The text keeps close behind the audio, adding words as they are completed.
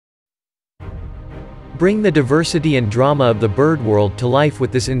Bring the diversity and drama of the bird world to life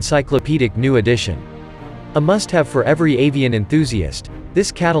with this encyclopedic new edition. A must-have for every avian enthusiast,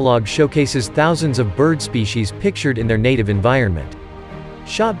 this catalog showcases thousands of bird species pictured in their native environment.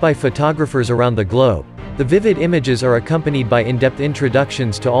 Shot by photographers around the globe, the vivid images are accompanied by in-depth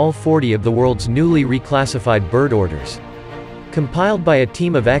introductions to all 40 of the world's newly reclassified bird orders. Compiled by a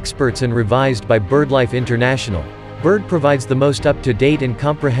team of experts and revised by BirdLife International, Bird provides the most up-to-date and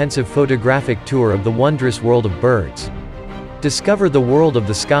comprehensive photographic tour of the wondrous world of birds. Discover the world of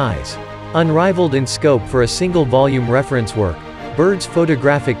the skies. Unrivaled in scope for a single-volume reference work, Bird's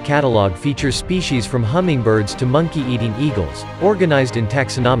photographic catalog features species from hummingbirds to monkey-eating eagles, organized in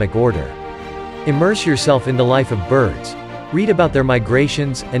taxonomic order. Immerse yourself in the life of birds. Read about their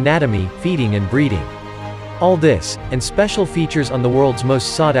migrations, anatomy, feeding and breeding. All this, and special features on the world's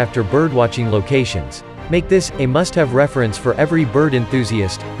most sought-after birdwatching locations, make this a must-have reference for every bird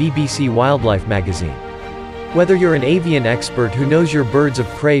enthusiast. BBC Wildlife Magazine. Whether you're an avian expert who knows your birds of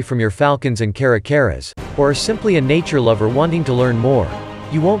prey from your falcons and caracaras, or are simply a nature lover wanting to learn more,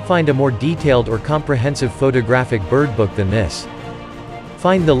 you won't find a more detailed or comprehensive photographic bird book than this.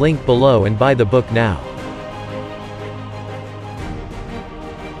 Find the link below and buy the book now.